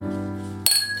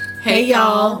Hey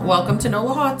y'all, welcome to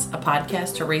NOLA Hearts, a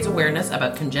podcast to raise awareness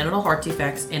about congenital heart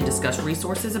defects and discuss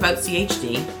resources about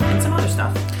CHD and some other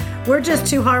stuff. We're just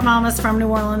two heart mamas from New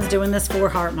Orleans doing this for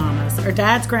heart mamas, or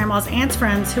dads, grandmas, aunts,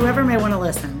 friends, whoever may want to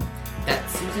listen.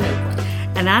 That's Susan Oakland.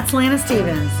 And that's Lana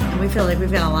Stevens, and we feel like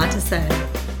we've got a lot to say.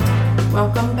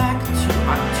 Welcome back to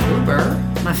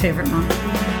October. My favorite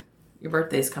month. Your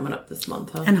birthday's coming up this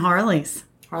month, huh? And Harley's.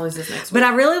 Harley's is next week. But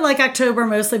I really like October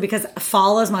mostly because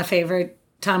fall is my favorite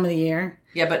time of the year.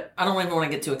 Yeah, but I don't even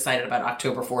want to get too excited about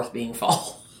October 4th being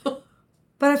fall.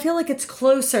 But I feel like it's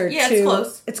closer to... it's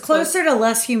close. It's closer to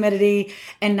less humidity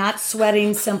and not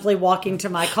sweating simply walking to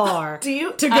my car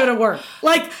to go to work.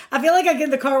 Like, I feel like I get in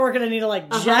the car work and I need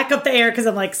to jack up the air because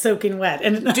I'm soaking wet.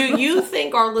 And do you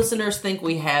think our listeners think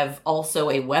we have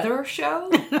also a weather show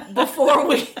before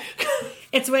we...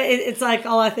 It's like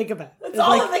all I think about. It's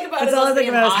all I think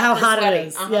about is how hot it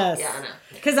is. Uh-huh. Yes. Yeah, I know.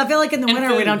 Because I feel like in the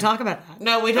winter we don't talk about that.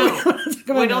 No, we don't.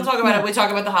 We don't talk about it. We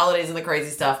talk about the holidays and the crazy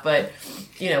stuff. But,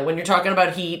 when you're talking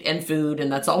about heat and food,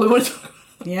 and that's all we want to talk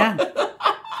about. Yeah.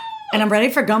 And I'm ready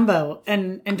for gumbo.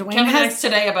 And Dwayne Kevin asked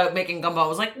today about making gumbo. I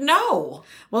was like, no.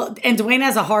 Well, and Dwayne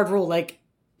has a hard rule.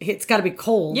 It's got to be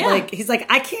cold. Yeah. He's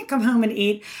like, I can't come home and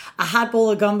eat a hot bowl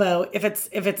of gumbo if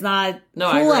it's not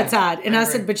cool outside. And I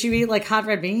said, but you eat hot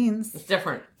red beans. It's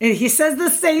different. And he says the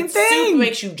same thing. Soup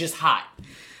makes you just hot.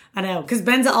 I know, because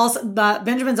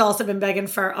Benjamin's also been begging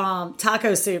for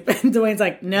taco soup, and Dwayne's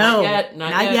like, no,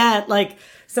 not yet.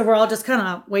 So we're all just kind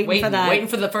of waiting for that. Waiting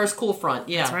for the first cool front.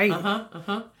 Yeah, that's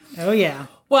right. Oh yeah.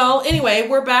 Well, anyway,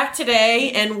 we're back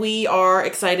today, and we are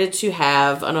excited to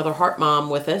have another heart mom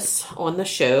with us on the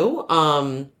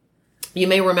show. You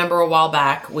may remember a while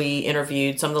back we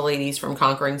interviewed some of the ladies from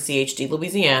Conquering CHD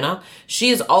Louisiana. She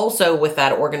is also with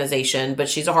that organization, but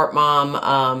she's a heart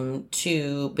mom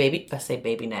to baby. I say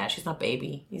baby Nash. He's not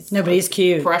baby. He's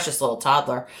cute, precious little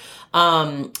toddler.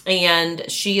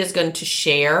 And she is going to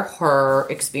share her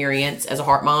experience as a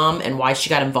heart mom and why she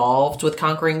got involved with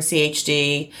Conquering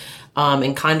CHD.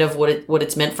 And kind of what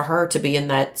it's meant for her to be in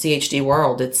that CHD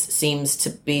world. It seems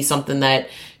to be something that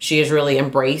she has really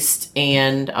embraced,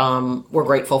 and we're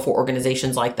grateful for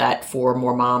organizations like that for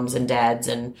more moms and dads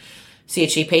and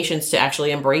CHD patients to actually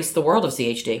embrace the world of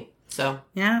CHD. So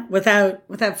yeah,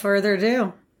 without further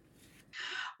ado,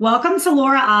 welcome to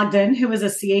Laura Ogden, who is a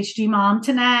CHD mom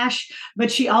to Nash,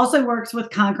 but she also works with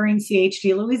Conquering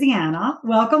CHD Louisiana.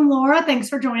 Welcome, Laura. Thanks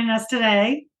for joining us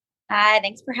today. Hi,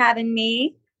 thanks for having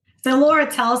me. So, Laura,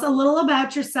 tell us a little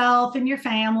about yourself and your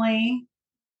family.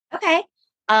 Okay.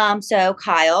 So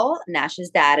Kyle, Nash's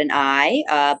dad, and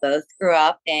I both grew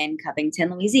up in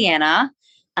Covington, Louisiana.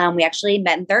 We actually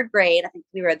met in third grade. I think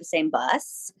we rode the same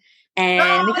bus.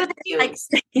 And we kind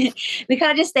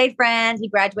of just stayed friends. We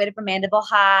graduated from Mandeville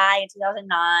High in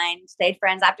 2009. Stayed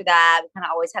friends after that. We kind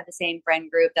of always had the same friend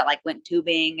group that went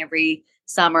tubing every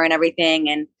summer and everything.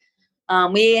 And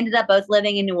we ended up both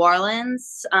living in New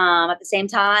Orleans at the same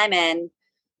time, and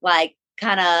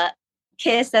kind of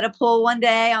kissed at a pool one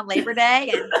day on Labor Day.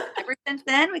 And ever since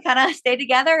then, we kind of stayed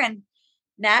together, and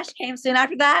Nash came soon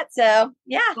after that. So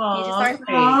yeah, he just started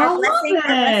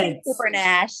blessing Super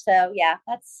Nash. So yeah,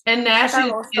 and Nash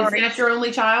is Nash your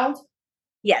only child?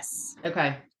 Yes.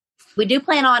 Okay. We do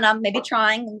plan on maybe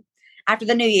trying after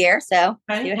the new year. So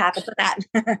see what happens with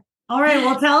that. All right.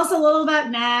 Well, tell us a little about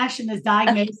Nash and his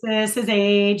diagnosis, his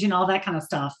age, and all that kind of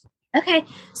stuff. Okay.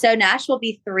 So Nash will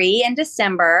be 3 in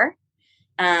December.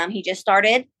 He just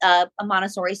started a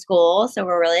Montessori school, so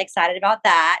we're really excited about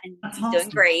that, and he's doing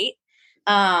great.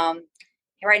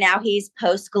 Right now, he's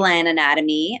post-Glenn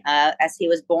anatomy, as he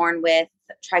was born with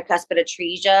tricuspid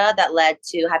atresia that led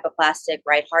to hypoplastic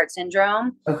right heart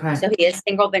syndrome. Okay. So he is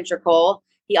single ventricle.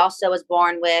 He also was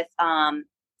born with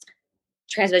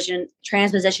transposition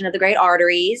of the great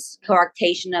arteries,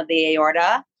 coarctation of the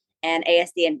aorta, and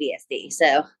ASD and VSD.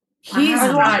 So he's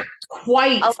not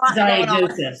quite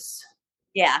diagnosis.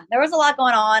 Yeah, there was a lot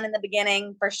going on in the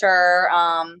beginning for sure.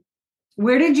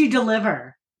 Where did you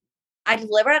deliver? I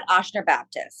delivered at Ochsner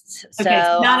Baptist. Okay,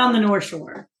 so not on the North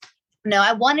Shore. No,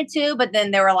 I wanted to, but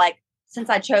then they were since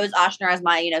I chose Ochsner as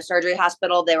my surgery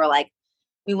hospital, they were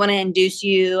we want to induce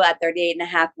you at 38 and a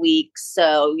half weeks.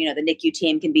 So, the NICU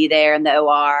team can be there in the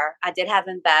OR. I did have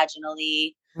him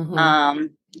vaginally,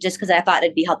 just because I thought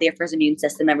it'd be healthier for his immune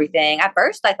system, everything. At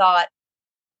first, I thought,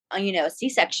 a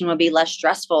C-section would be less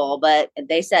stressful, but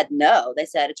they said no. They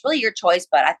said, it's really your choice,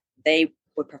 but they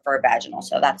would prefer vaginal.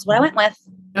 So that's what I went with.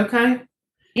 Okay.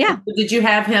 Yeah. Did you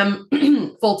have him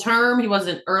full term? He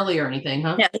wasn't early or anything,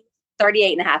 huh? No,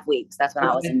 38 and a half weeks. That's when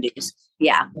I was induced.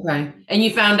 Yeah. Okay. And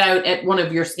you found out at one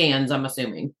of your scans, I'm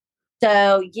assuming.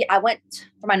 So yeah, I went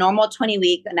for my normal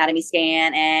 20-week anatomy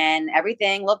scan and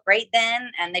everything looked great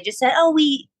then. And they just said, oh,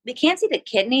 we can't see the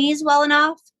kidneys well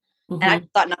enough. Mm-hmm. And I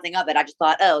thought nothing of it. I just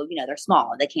thought, oh, they're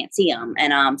small. They can't see them.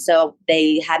 And so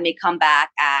they had me come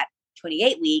back at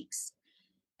 28 weeks.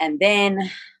 And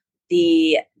then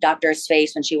the doctor's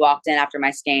face when she walked in after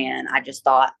my scan, I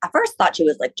first thought she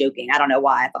was like joking. I don't know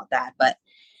why I thought that.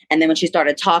 And then when she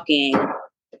started talking,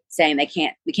 saying we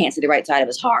can't see the right side of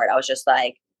his heart, I was just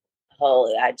like,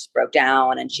 holy, I just broke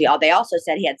down. And they also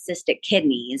said he had cystic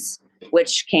kidneys,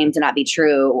 which came to not be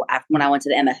true when I went to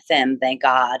the MFM, thank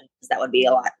God, because that would be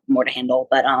a lot more to handle.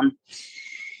 But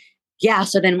yeah,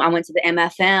 so then I went to the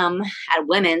MFM at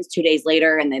Women's 2 days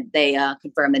later, and they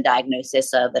confirmed the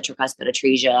diagnosis of the tricuspid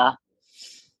atresia.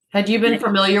 Had you been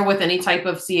familiar with any type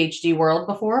of CHD world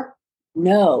before?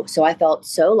 No. So I felt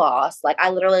so lost. Like I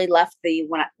literally left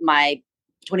my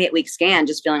 28-week scan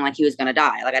just feeling like he was going to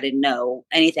die. Like I didn't know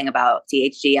anything about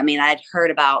CHD. I mean, I'd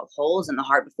heard about holes in the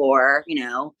heart before,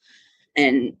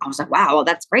 and I was like, wow, well,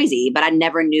 that's crazy. But I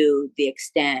never knew the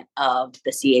extent of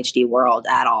the CHD world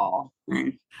at all.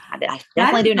 And I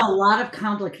definitely do know a lot of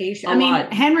complications.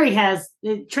 Henry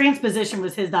transposition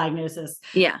was his diagnosis.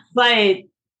 Yeah. But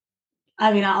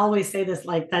I always say this,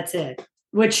 like, that's it.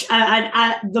 Which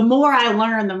I the more I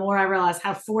learn, the more I realize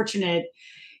how fortunate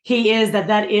he is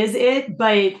that is it.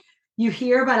 But you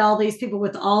hear about all these people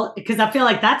because I feel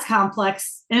like that's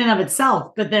complex in and of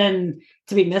itself. But then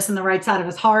to be missing the right side of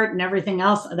his heart and everything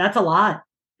else, that's a lot.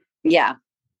 Yeah,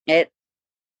 it's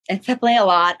definitely a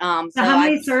lot. So how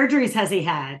many surgeries has he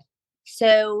had?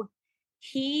 So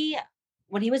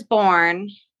when he was born,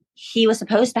 he was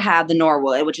supposed to have the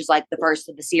Norwood, which is like the first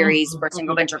of the series for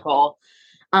single ventricle.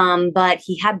 But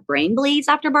he had brain bleeds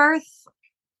after birth.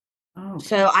 Oh.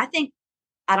 So I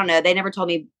don't know. They never told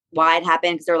me why it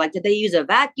happened because they were like, did they use a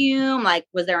vacuum? Like,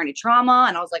 was there any trauma?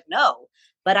 And I was like, no.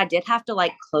 But I did have to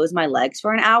like close my legs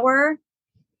for an hour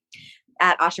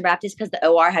at Asher Baptist because the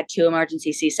OR had 2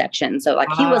 emergency C-sections. So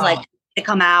like he was like to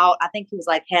come out. I think he was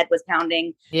like head was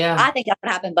pounding. Yeah. I think that's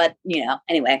what happened. But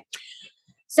anyway.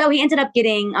 So he ended up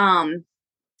getting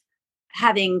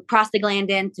having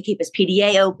prostaglandin to keep his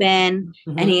PDA open.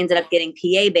 Mm-hmm. And he ended up getting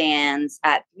PA bands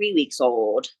at 3 weeks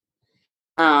old.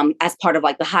 As part of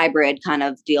like the hybrid kind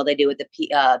of deal they do with the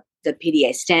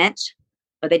PDA stent,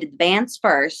 but they did the bands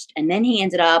first, and then he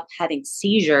ended up having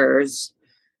seizures.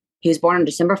 He was born on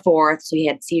December 4th, so he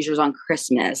had seizures on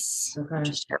Christmas, which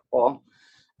is terrible.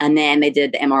 And then they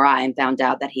did the MRI and found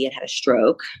out that he had a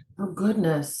stroke. Oh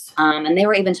goodness! And they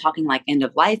were even talking like end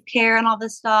of life care and all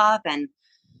this stuff, and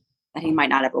that he might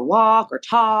not ever walk or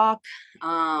talk.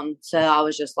 So I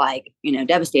was just like,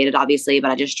 devastated, obviously,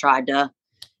 but I just tried to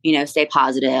stay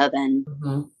positive, and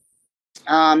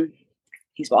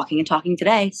he's walking and talking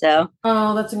today. So,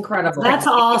 oh, that's incredible. That's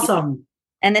awesome.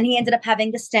 And then he ended up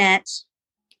having the stent,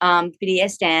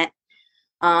 PDA stent.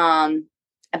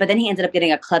 But then he ended up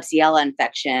getting a Klebsiella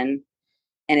infection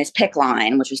in his PICC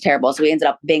line, which was terrible. So he ended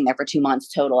up being there for 2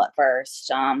 months total at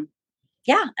first.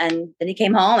 Yeah. And then he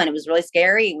came home and it was really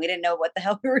scary. And we didn't know what the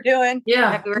hell we were doing.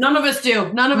 Yeah. None of us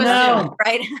do. None of us do.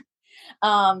 Right.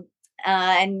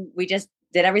 And we just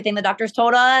did everything the doctors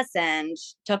told us and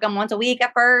took him once a week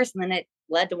at first. And then it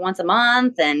led to once a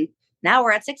month. And now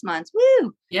we're at 6 months.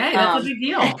 Woo! Yeah, that's a big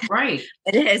deal. Right.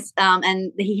 It is.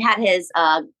 And he had his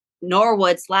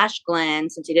Norwood / Glenn,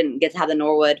 since he didn't get to have the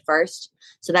Norwood first.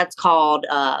 So that's called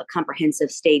comprehensive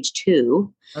stage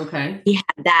 2. Okay. He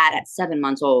had that at 7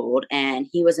 months old. And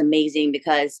he was amazing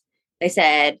because they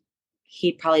said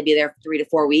he'd probably be there for 3 to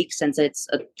 4 weeks since it's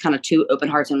a kind of 2 open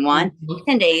hearts in one.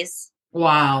 10 days.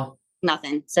 Wow.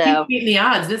 Nothing. So he's beating the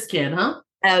odds, this kid, huh?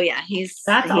 Oh yeah,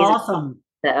 that's awesome.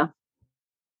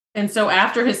 And so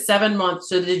after his 7 months,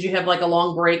 so did you have like a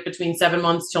long break between 7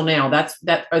 months till now? That's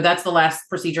the last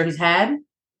procedure he's had?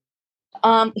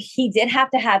 He did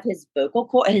have to have his vocal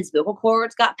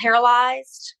cords got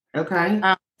paralyzed. Okay.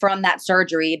 From that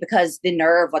surgery because the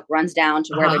nerve like runs down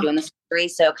to where they're doing the surgery,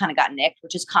 so it kind of got nicked,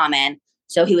 which is common.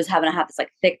 So he was having to have this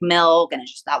like thick milk, and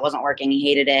that wasn't working. He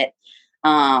hated it.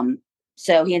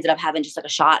 So he ended up having just like a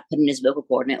shot put in his vocal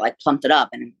cord, and it like plumped it up,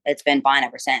 and it's been fine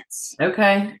ever since.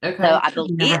 Okay. So I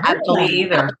believe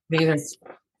either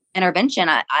intervention.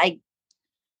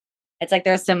 It's like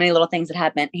there's so many little things that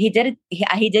happen. He did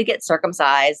get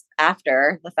circumcised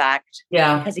after the fact.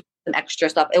 Yeah. Because he did some extra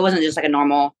stuff. It wasn't just like a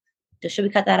normal. Should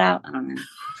we cut that out? I don't know.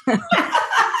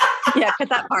 Yeah, cut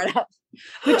that part out.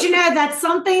 But that's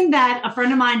something that a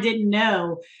friend of mine didn't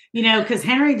know, because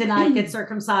Henry did not get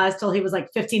circumcised till he was like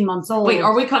 15 months old. Wait,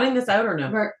 are we cutting this out or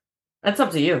no? That's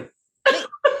up to you. It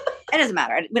doesn't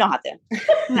matter. We don't have to.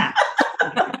 No.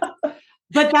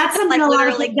 But that's something Like, a lot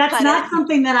of literally that's cut not it.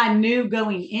 something that I knew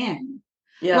going in.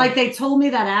 Yeah. Like they told me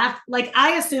that after, like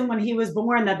I assumed when he was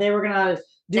born that they were gonna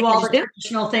do all the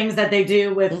traditional things that they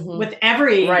do with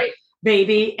every Right.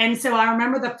 baby. And so I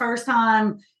remember the first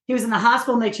time he was in the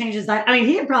hospital and they changed his diet. I mean,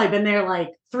 he had probably been there like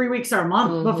 3 weeks or a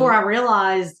month before I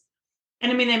realized.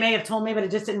 And I mean, they may have told me, but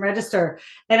it just didn't register.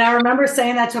 And I remember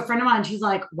saying that to a friend of mine. She's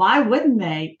like, why wouldn't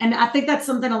they? And I think that's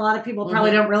something a lot of people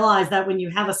probably don't realize, that when you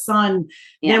have a son,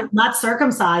 they will not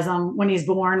circumcise him when he's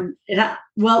born.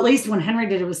 Well, at least when Henry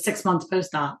did, it was 6 months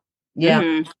post-op. Yeah.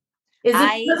 Mm-hmm. Is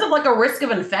it because of like a risk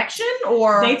of infection,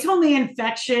 or? They told me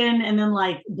infection and then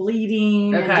like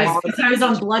bleeding. Okay. Because he was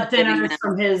on blood thinners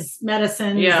from his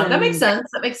medicines. Yeah, that makes sense.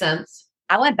 That makes sense.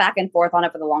 I went back and forth on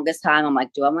it for the longest time. I'm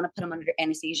like, do I want to put him under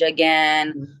anesthesia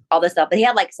again? All this stuff. But he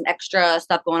had like some extra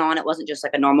stuff going on. It wasn't just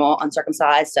like a normal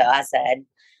uncircumcised. So I said,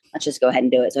 let's just go ahead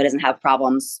and do it so he doesn't have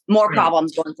problems, more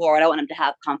problems going forward. I want him to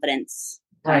have confidence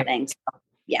kind of things. So,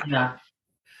 yeah.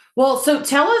 Well, so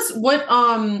tell us what,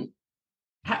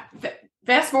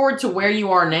 fast forward to where you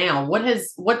are now.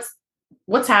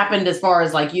 What's happened as far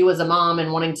as like you as a mom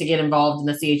and wanting to get involved in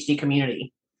the CHD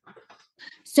community?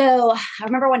 So I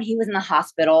remember when he was in the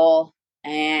hospital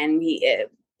and it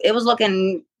was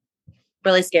looking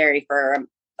really scary for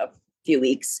a few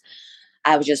weeks.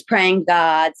 I was just praying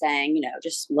God, saying,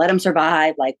 just let him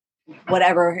survive. Like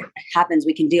whatever happens,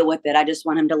 we can deal with it. I just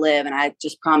want him to live. And I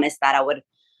just promised that I would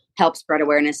help spread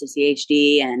awareness of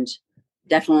CHD and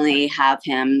definitely have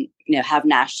him, have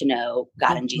Nash to know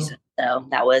God and Jesus. So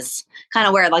that was kind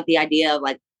of where like the idea of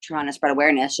like trying to spread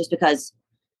awareness, just because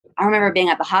I remember being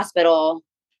at the hospital.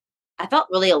 I felt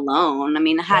really alone. I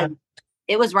mean,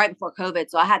 it was right before COVID,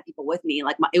 so I had people with me.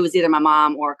 Like it was either my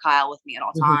mom or Kyle with me at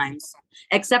all times,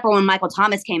 except for when Michael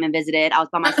Thomas came and visited. I was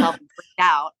by myself and freaked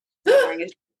out.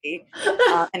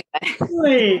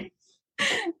 Anyway.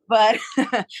 But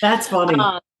that's funny.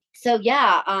 So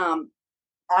yeah,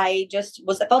 I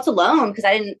felt alone because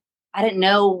I didn't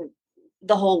know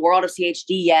the whole world of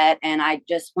CHD yet, and I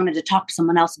just wanted to talk to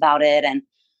someone else about it, and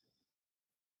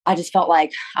I just felt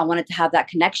like I wanted to have that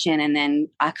connection. And then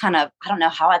I don't know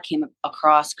how I came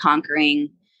across Conquering.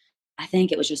 I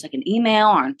think it was just like an email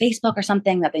or on Facebook or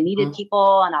something that they needed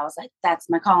people. And I was like, that's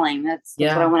my calling. That's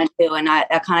what I want to do. And I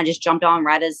kind of just jumped on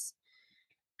right as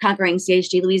Conquering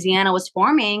CHD Louisiana was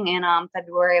forming in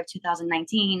February of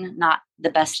 2019. Not the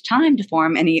best time to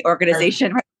form any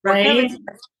organization. Right.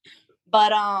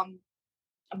 But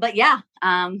yeah,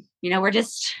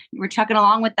 we're trucking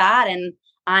along with that. And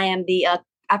I am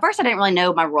at first I didn't really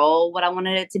know my role, what I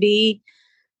wanted it to be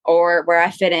or where I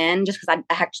fit in, just because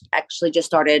I actually just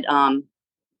started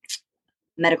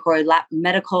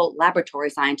medical laboratory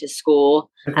scientist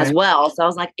school as well. So I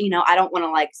was like, I don't want to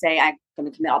like say I'm going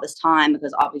to commit all this time,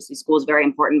 because obviously school is very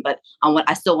important, but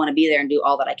I still want to be there and do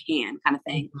all that I can, kind of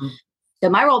thing. So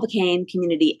my role became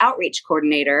community outreach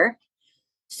coordinator.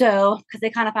 So, because they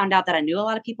kind of found out that I knew a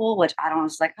lot of people, which I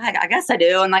was like, I guess I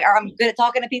do. And like, I'm good at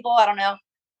talking to people. I don't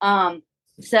know.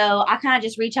 So I kind of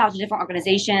just reach out to different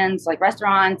organizations, like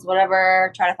restaurants,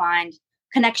 whatever, try to find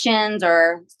connections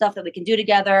or stuff that we can do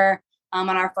together. On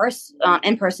our first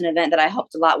in-person event that I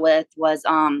helped a lot with was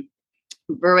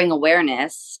brewing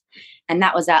awareness. And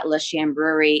that was at Le Chien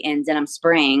Brewery in Denham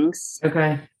Springs.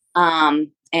 Okay.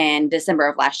 In December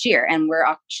of last year. And we're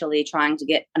actually trying to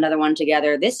get another one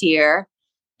together this year,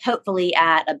 hopefully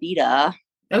at Abita.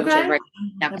 Okay. Right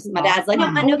now, my dad's like,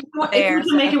 I know there. If we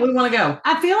can make it, we want to go.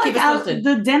 I feel like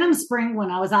the Denham Spring one,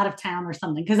 I was out of town or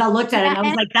something, because I looked at it and I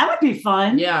was like, that would be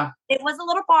fun. Yeah. It was a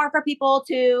little far for people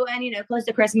too, and close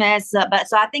to Christmas. But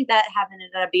so I think that having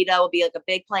it at Abita will be like a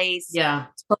big place. Yeah.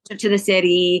 It's closer to the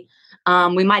city.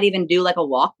 We might even do like a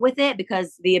walk with it,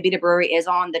 because the Abita Brewery is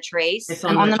on the Trace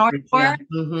on the North Shore.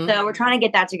 Yeah. So we're trying to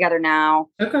get that together now.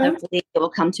 Okay. Hopefully it will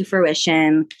come to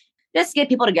fruition. Just get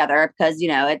people together, because,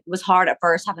 it was hard at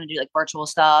first having to do like virtual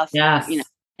stuff. Yes. I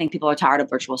think people are tired of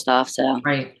virtual stuff. So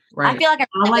right. I feel like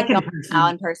I like it now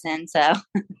in person. So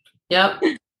yep.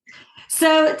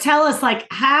 So tell us, like,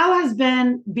 how has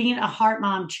being a heart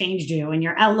mom changed you and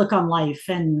your outlook on life?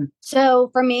 And so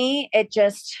for me,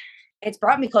 it's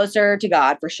brought me closer to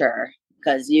God for sure,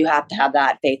 because you have to have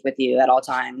that faith with you at all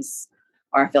times,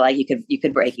 or I feel like you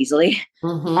could break easily.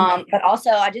 But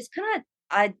also I just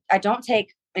I don't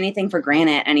take anything for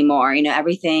granted anymore.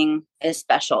 Everything is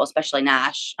special, especially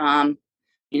Nash. I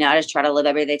just try to live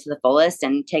every day to the fullest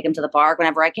and take him to the park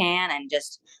whenever I can and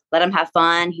just let him have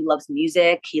fun. He loves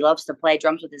music. He loves to play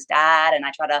drums with his dad. And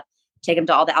I try to take him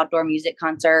to all the outdoor music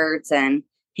concerts, and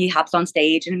he hops on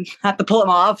stage and I have to pull him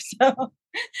off. So,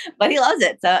 but he loves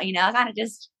it. So,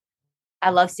 I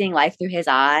love seeing life through his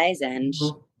eyes, and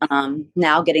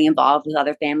Now getting involved with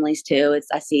other families too.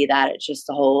 I see that it's just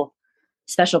a whole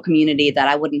special community that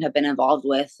I wouldn't have been involved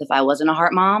with if I wasn't a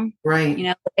heart mom. Right. You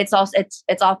know, it's also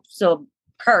a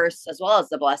curse as well as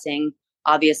the blessing,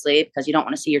 obviously, because you don't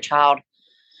want to see your child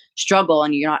struggle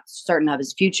and you're not certain of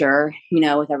his future, you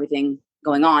know, with everything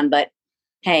going on. But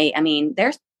hey, I mean,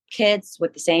 there's kids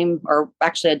with the same, or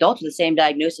actually adults with the same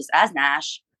diagnosis as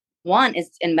NASH. One is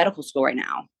in medical school right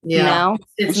now. Yeah. You know,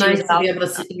 it's nice to be able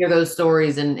to hear those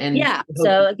stories and yeah.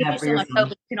 So it gives you so much hope.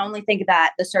 You can only think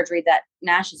that the surgery that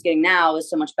Nash is getting now is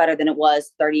so much better than it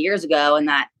was 30 years ago, and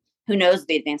that who knows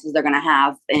the advances they're going to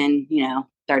have in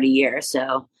 30 years.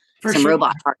 So for some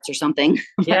robot parts or something.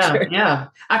 Yeah, sure. Yeah.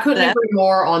 I couldn't agree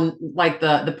more on like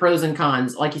the pros and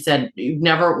cons. Like you said, you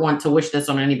never want to wish this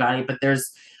on anybody, but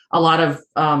there's a lot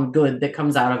of good that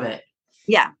comes out of it.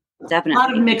 Yeah. Definitely. A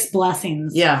lot of mixed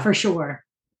blessings. Yeah. For sure.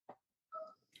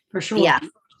 For sure. Yeah.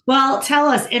 Well, tell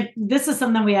us, if this is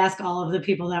something we ask all of the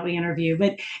people that we interview,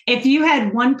 but if you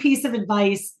had one piece of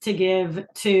advice to give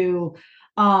to,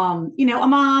 a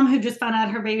mom who just found out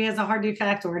her baby has a heart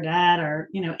defect, or a dad, or,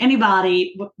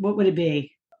 anybody, what would it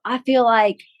be? I feel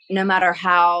like no matter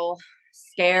how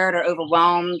scared or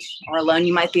overwhelmed or alone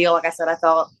you might feel, like I said, I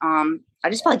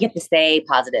just felt like you have to stay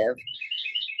positive.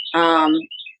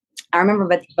 I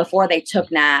remember before they took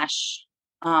Nash,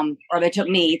 or they took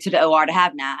me to the OR to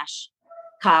have Nash,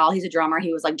 Kyle, he's a drummer.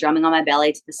 He was like drumming on my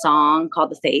belly to the song called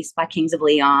The Face by Kings of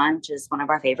Leon, which is one of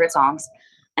our favorite songs.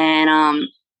 And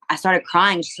I started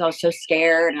crying just because I was so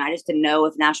scared. And I just didn't know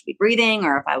if Nash would be breathing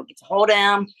or if I would get to hold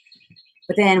him.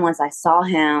 But then once I saw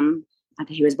him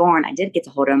after he was born, I did get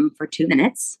to hold him for 2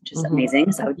 minutes, which is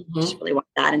amazing. So I just really wanted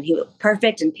that. And he was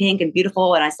perfect and pink and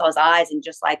beautiful. And I saw his eyes and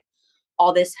just like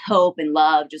all this hope and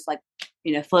love just like,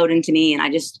 flowed into me. And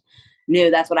I just knew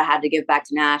that's what I had to give back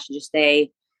to Nash and just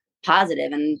stay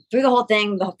positive. And through the whole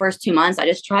thing, the first 2 months, I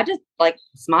just tried to like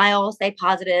smile, stay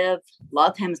positive,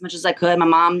 love him as much as I could. My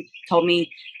mom told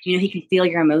me, he can feel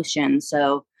your emotions.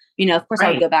 So, of course, right.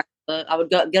 I would go back. I would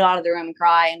get out of the room and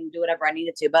cry and do whatever I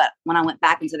needed to. But when I went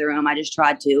back into the room, I just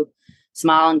tried to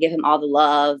smile and give him all the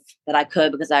love that I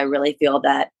could, because I really feel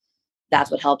that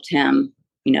that's what helped him,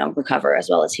 recover as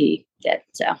well as he did.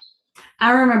 So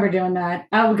I remember doing that.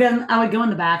 I would go in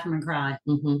the bathroom and cry.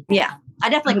 Mm-hmm. Yeah. I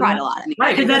definitely cried a lot.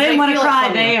 Right, because I didn't want to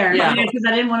cry there. Yeah. Because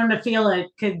I didn't want him to feel it.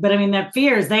 But I mean, that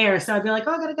fear is there. So I'd be like,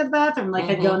 oh, I got to go to the bathroom. Like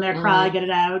I'd go in there, cry, get it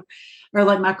out. Or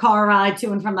like my car ride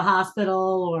to and from the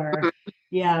hospital, or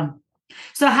yeah.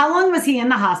 So how long was he in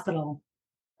the hospital?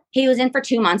 He was in for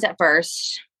 2 months at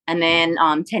first, and then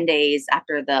 10 days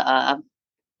after the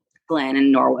Glen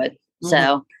in Norwood.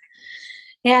 So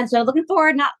yeah, so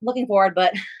not looking forward,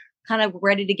 but kind of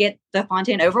ready to get the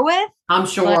Fontaine over with. I'm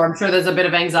sure there's a bit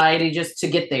of anxiety just to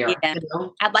get there. Yeah.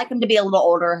 I'd like them to be a little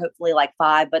older, hopefully like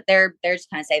 5, but they're just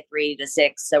kind of say 3 to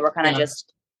 6. So we're kind of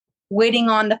just waiting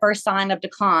on the first sign of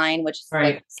decline, which is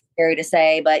like scary to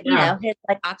say, but his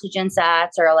like oxygen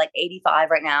sats are like 85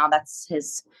 right now. That's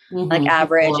his like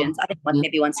average. And so I think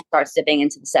maybe once he starts dipping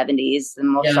into the 70s,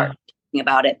 then we'll start thinking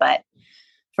about it. But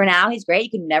for now, he's great. You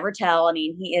can never tell. I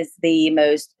mean, he is the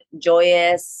most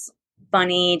joyous,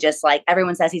 funny, just like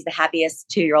everyone says he's the happiest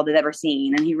 2-year-old they've ever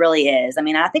seen. And he really is. I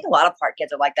mean, I think a lot of heart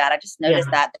kids are like that. I just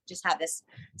noticed that they just have this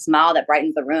smile that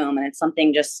brightens the room, and it's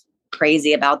something just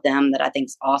crazy about them that I think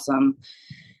is awesome.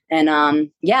 And I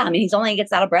mean, he's only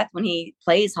gets out of breath when he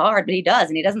plays hard, but he does,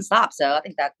 and he doesn't stop. So I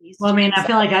think that I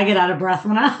feel like I get out of breath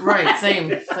when I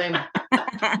same.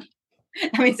 I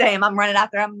mean, same. I'm running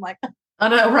after him. I'm like, I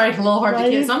know, right? A little hard to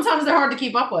keep. Sometimes they're hard to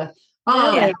keep up with.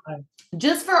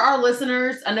 Just for our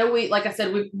listeners, I know like I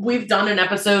said, we've done an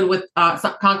episode with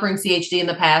Conquering CHD in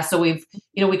the past, so we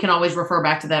can always refer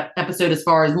back to that episode as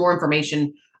far as more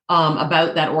information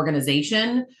about that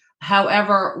organization.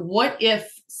 However, what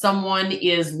if someone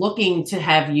is looking to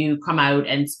have you come out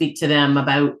and speak to them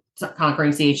about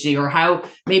Conquering CHD, or how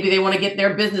maybe they want to get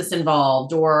their business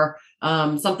involved, or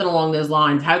something along those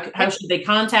lines? How should they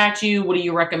contact you? What do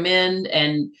you recommend?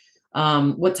 And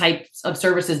what types of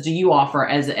services do you offer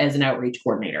as an outreach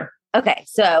coordinator? Okay.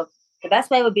 So the best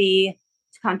way would be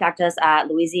to contact us at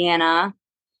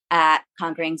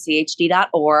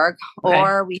louisiana@conqueringchd.org,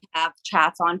 or we have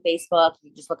chats on Facebook.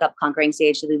 You just look up Conquering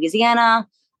CHD Louisiana,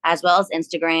 as well as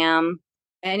Instagram.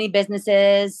 Any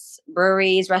businesses,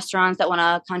 breweries, restaurants that want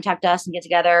to contact us and get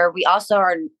together. We also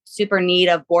are super in need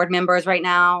of board members right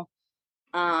now.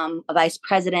 A vice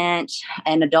president,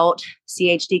 an adult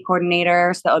CHD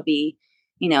coordinator. So that would be,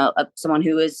 someone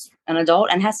who is an adult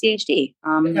and has CHD,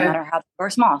 no matter how big or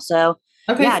small. So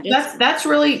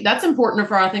that's important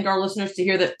for, I think, our listeners to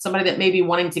hear, that somebody that may be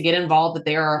wanting to get involved, that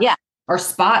they are are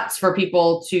spots for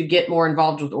people to get more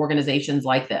involved with organizations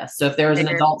like this. So if there's an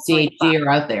adult CHD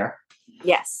out there.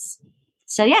 Yes.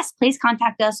 So yes, please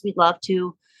contact us. We'd love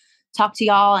to talk to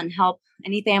y'all and help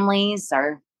any families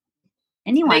or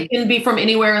anyone. They can be from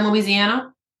anywhere in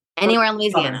Louisiana? Anywhere in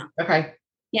Louisiana. Okay.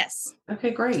 Yes.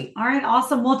 Okay, great. All right,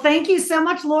 awesome. Well, thank you so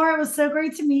much, Laura. It was so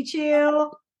great to meet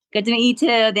you. Good to meet you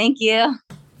too. Thank you.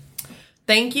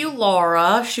 Thank you,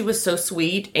 Laura. She was so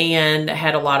sweet and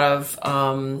had a lot of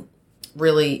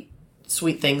really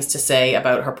sweet things to say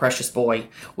about her precious boy.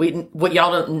 What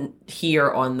y'all don't hear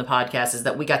on the podcast is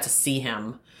that we got to see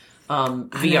him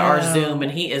via our Zoom, and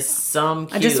he is some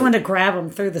cute. I just wanted to grab him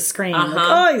through the screen. Like,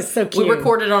 oh, he's so cute. We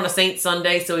recorded on a Saints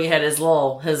Sunday, so he had his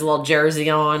little jersey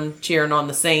on, cheering on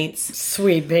the Saints.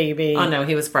 Sweet baby. I know,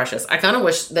 he was precious. I kind of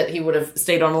wish that he would have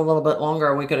stayed on a little bit longer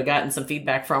and we could have gotten some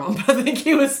feedback from him, but I think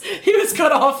he was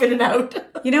cut off in and out.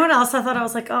 You know what else I thought? I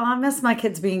was like, oh, I miss my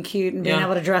kids being cute and being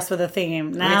able to dress with a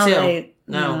theme. Now Me too.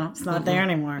 No, it's not there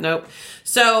anymore. Nope.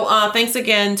 So thanks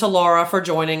again to Laura for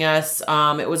joining us.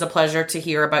 It was a pleasure to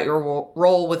hear about your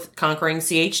role with Conquering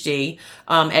CHD.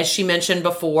 As she mentioned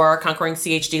before, Conquering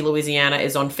CHD Louisiana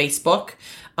is on Facebook.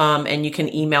 And you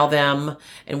can email them,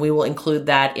 and we will include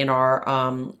that in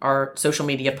our social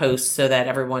media posts so that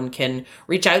everyone can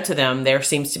reach out to them. There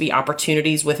seems to be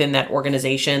opportunities within that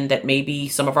organization that maybe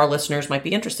some of our listeners might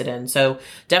be interested in. So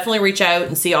definitely reach out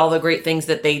and see all the great things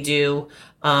that they do.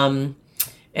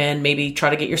 And maybe try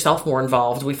to get yourself more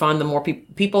involved. We find the more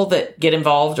people that get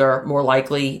involved are more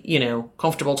likely,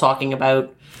 comfortable talking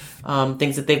about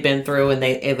things that they've been through, and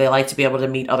they like to be able to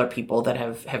meet other people that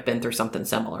have been through something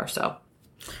similar. So,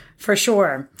 for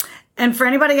sure. And for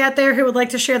anybody out there who would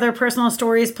like to share their personal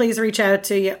stories, please reach out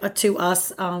to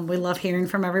us. We love hearing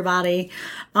from everybody.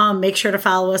 Make sure to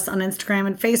follow us on Instagram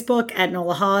and Facebook at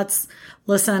NOLA Hots.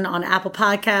 Listen on Apple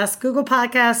Podcasts, Google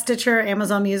Podcasts, Stitcher,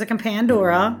 Amazon Music, and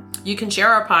Pandora. You can share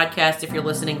our podcast if you're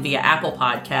listening via Apple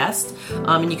Podcast.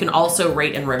 And you can also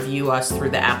rate and review us through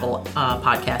the Apple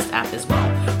Podcast app as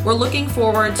well. We're looking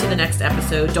forward to the next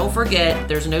episode. Don't forget,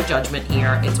 there's no judgment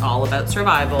here. It's all about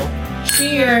survival.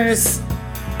 Cheers.